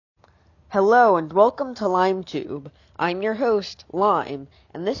Hello and welcome to LimeTube. I'm your host, Lime,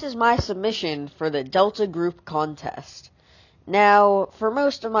 and this is my submission for the Delta Group contest. Now, for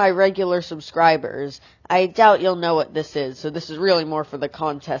most of my regular subscribers, I doubt you'll know what this is, so this is really more for the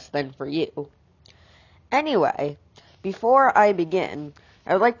contest than for you. Anyway, before I begin,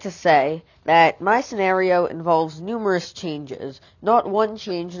 I would like to say that my scenario involves numerous changes, not one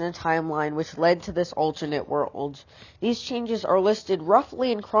change in a timeline which led to this alternate world. These changes are listed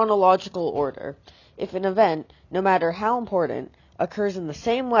roughly in chronological order. If an event, no matter how important, occurs in the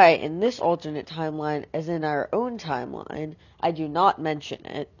same way in this alternate timeline as in our own timeline, I do not mention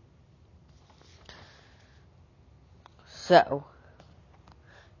it. So,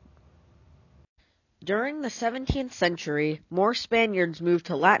 during the 17th century, more Spaniards moved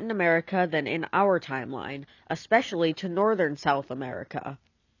to Latin America than in our timeline, especially to northern South America.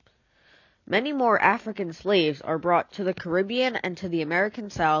 Many more African slaves are brought to the Caribbean and to the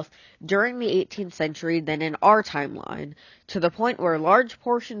American South during the 18th century than in our timeline, to the point where large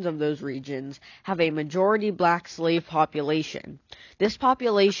portions of those regions have a majority black slave population. This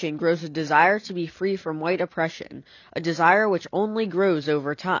population grows a desire to be free from white oppression, a desire which only grows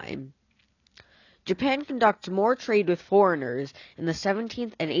over time. Japan conducts more trade with foreigners in the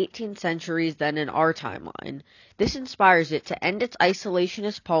 17th and 18th centuries than in our timeline. This inspires it to end its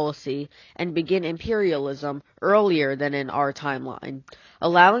isolationist policy and begin imperialism earlier than in our timeline,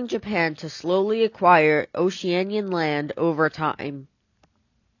 allowing Japan to slowly acquire Oceanian land over time.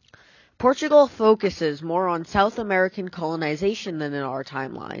 Portugal focuses more on South American colonization than in our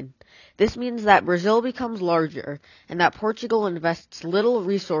timeline. This means that Brazil becomes larger, and that Portugal invests little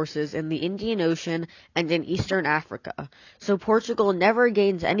resources in the Indian Ocean and in Eastern Africa, so Portugal never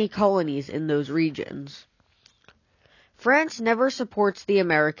gains any colonies in those regions. France never supports the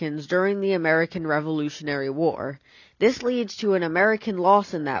Americans during the American Revolutionary War. This leads to an American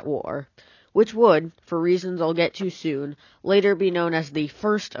loss in that war, which would, for reasons I'll get to soon, later be known as the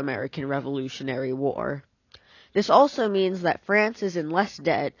First American Revolutionary War. This also means that France is in less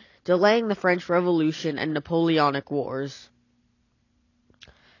debt, delaying the French Revolution and Napoleonic Wars.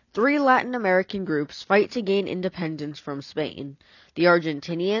 3 Latin American groups fight to gain independence from Spain: the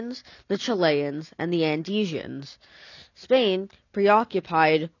Argentinians, the Chileans, and the Andesians. Spain,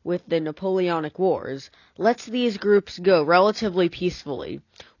 preoccupied with the Napoleonic Wars, lets these groups go relatively peacefully,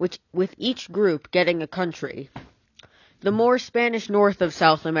 with each group getting a country. The more Spanish north of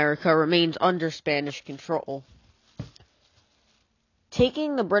South America remains under Spanish control.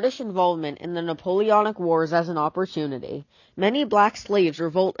 Taking the British involvement in the Napoleonic Wars as an opportunity, many black slaves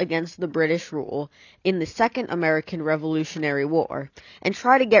revolt against the British rule in the Second American Revolutionary War, and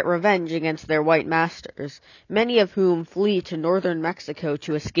try to get revenge against their white masters, many of whom flee to northern Mexico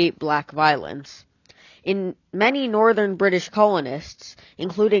to escape black violence. In many northern British colonists,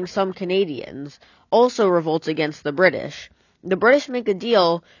 including some Canadians, also revolt against the British. The British make a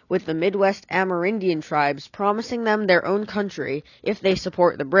deal with the Midwest Amerindian tribes, promising them their own country if they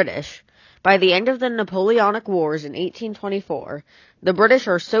support the British. By the end of the Napoleonic Wars in 1824, the British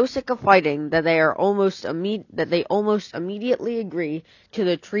are so sick of fighting that they almost immediately agree to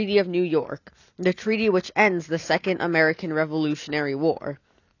the Treaty of New York, the treaty which ends the Second American Revolutionary War.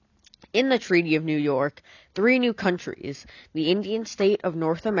 In the Treaty of New York, 3 new countries, the Indian State of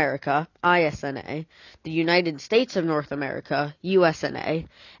North America, ISNA, the United States of North America, USNA,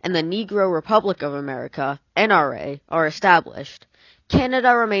 and the Negro Republic of America, NRA, are established.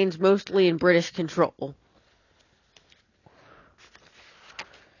 Canada remains mostly in British control.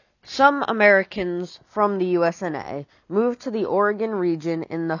 Some Americans from the USNA moved to the Oregon region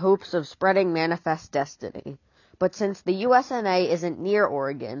in the hopes of spreading Manifest Destiny. But since the USNA isn't near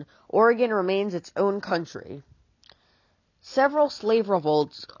Oregon, Oregon remains its own country. Several slave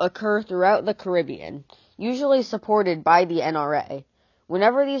revolts occur throughout the Caribbean, usually supported by the NRA.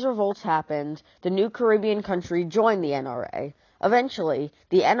 Whenever these revolts happened, the new Caribbean country joined the NRA. Eventually,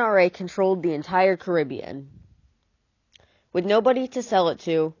 the NRA controlled the entire Caribbean. With nobody to sell it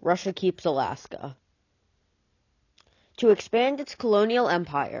to, Russia keeps Alaska. To expand its colonial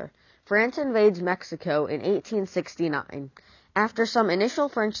empire, France invades Mexico in 1869. After some initial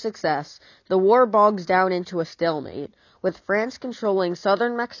French success, the war bogs down into a stalemate, with France controlling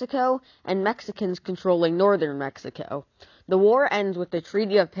southern Mexico and Mexicans controlling northern Mexico. The war ends with the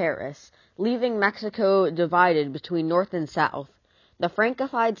Treaty of Paris, leaving Mexico divided between north and south. The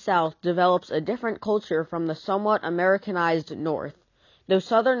Francophile South develops a different culture from the somewhat Americanized North. Though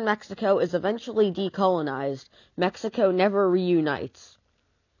southern Mexico is eventually decolonized, Mexico never reunites.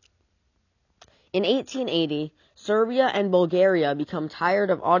 In 1880, Serbia and Bulgaria become tired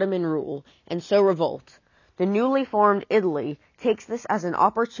of Ottoman rule, and so revolt. The newly formed Italy takes this as an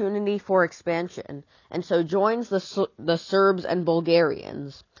opportunity for expansion, and so joins the Serbs and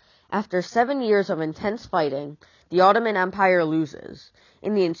Bulgarians. After 7 years of intense fighting, the Ottoman Empire loses.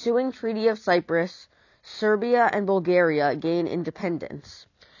 In the ensuing Treaty of Cyprus, Serbia and Bulgaria gain independence,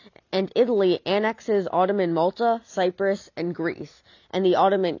 and Italy annexes Ottoman Malta, Cyprus, and Greece, and the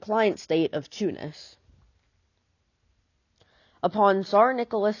Ottoman client state of Tunis. Upon Tsar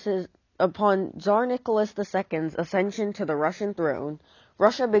Nicholas II's ascension to the Russian throne,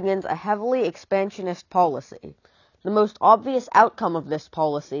 Russia begins a heavily expansionist policy. The most obvious outcome of this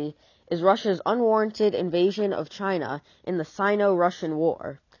policy is Russia's unwarranted invasion of China in the Sino-Russian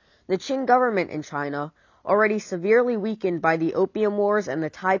War. The Qing government in China, already severely weakened by the Opium Wars and the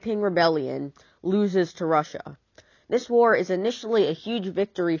Taiping Rebellion, loses to Russia. This war is initially a huge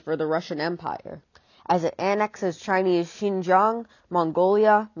victory for the Russian Empire, as it annexes Chinese Xinjiang,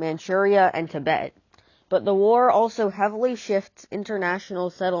 Mongolia, Manchuria, and Tibet. But the war also heavily shifts international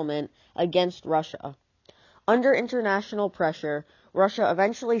settlement against Russia. Under international pressure, Russia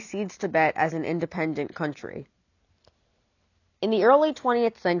eventually cedes Tibet as an independent country. In the early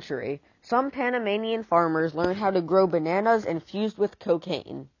 20th century, some Panamanian farmers learned how to grow bananas infused with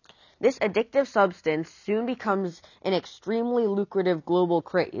cocaine. This addictive substance soon becomes an extremely lucrative global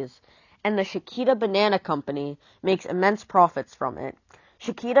craze, and the Chiquita Banana Company makes immense profits from it.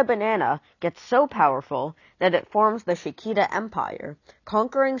 Chiquita Banana gets so powerful that it forms the Chiquita Empire,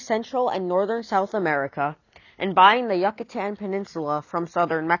 conquering Central and Northern South America and buying the Yucatan Peninsula from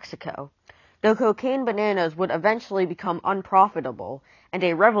southern Mexico. The cocaine bananas would eventually become unprofitable, and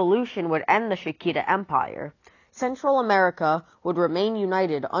a revolution would end the Chiquita Empire. Central America would remain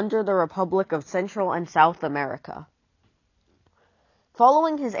united under the Republic of Central and South America.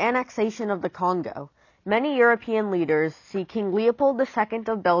 Following his annexation of the Congo, many European leaders see King Leopold II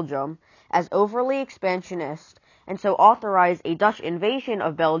of Belgium as overly expansionist, and so authorize a Dutch invasion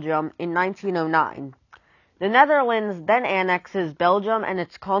of Belgium in 1909. The Netherlands then annexes Belgium and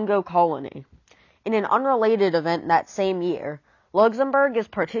its Congo colony. In an unrelated event that same year, Luxembourg is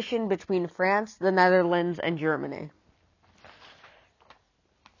partitioned between France, the Netherlands, and Germany.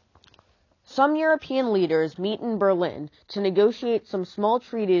 Some European leaders meet in Berlin to negotiate some small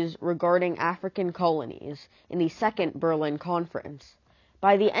treaties regarding African colonies in the Second Berlin Conference.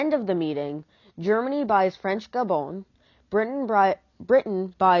 By the end of the meeting, Germany buys French Gabon,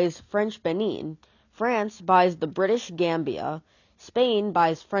 Britain buys French Benin, France buys the British Gambia, Spain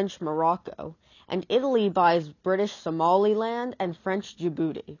buys French Morocco, and Italy buys British Somaliland and French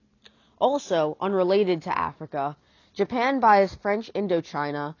Djibouti. Also, unrelated to Africa, Japan buys French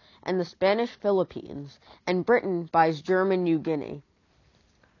Indochina and the Spanish Philippines, and Britain buys German New Guinea.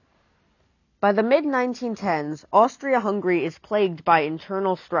 By the mid-1910s, Austria-Hungary is plagued by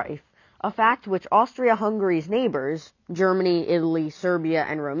internal strife, a fact which Austria-Hungary's neighbors, Germany, Italy, Serbia,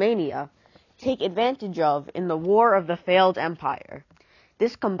 and Romania, take advantage of in the War of the Failed Empire.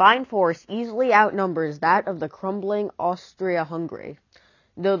 This combined force easily outnumbers that of the crumbling Austria-Hungary,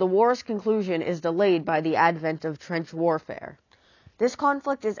 though the war's conclusion is delayed by the advent of trench warfare. This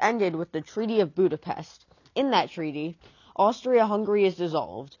conflict is ended with the Treaty of Budapest. In that treaty, Austria-Hungary is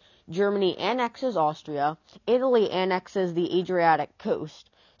dissolved, Germany annexes Austria, Italy annexes the Adriatic coast,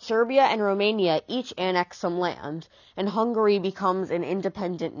 Serbia and Romania each annex some land, and Hungary becomes an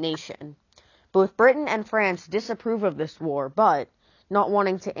independent nation. Both Britain and France disapprove of this war, but, not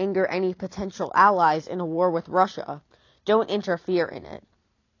wanting to anger any potential allies in a war with Russia, don't interfere in it.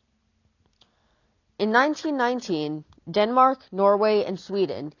 In 1919, Denmark, Norway, and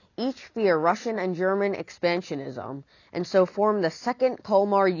Sweden each fear Russian and German expansionism, and so form the Second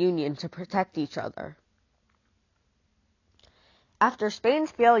Kalmar Union to protect each other. After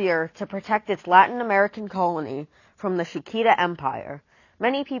Spain's failure to protect its Latin American colony from the Chiquita Empire,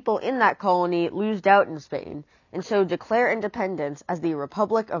 many people in that colony lose doubt in Spain, and so declare independence as the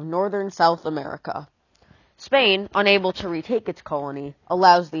Republic of Northern South America. Spain, unable to retake its colony,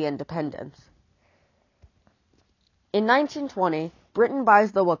 allows the independence. In 1920, Britain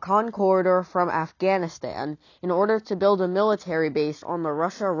buys the Wakhan corridor from Afghanistan in order to build a military base on the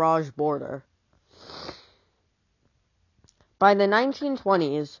Russia-Raj border. By the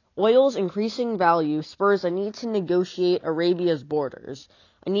 1920s, oil's increasing value spurs a need to negotiate Arabia's borders,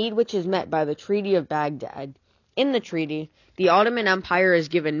 a need which is met by the Treaty of Baghdad. In the treaty, the Ottoman Empire is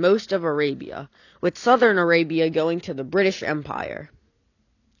given most of Arabia, with southern Arabia going to the British Empire.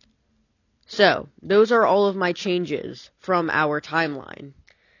 So, those are all of my changes from our timeline.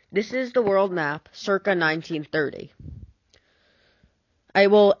 This is the world map circa 1930. I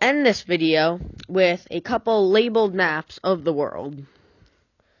will end this video with a couple labeled maps of the world.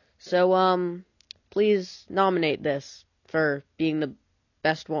 So, please nominate this for being the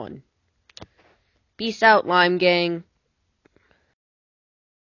best one. Peace out, Lime Gang.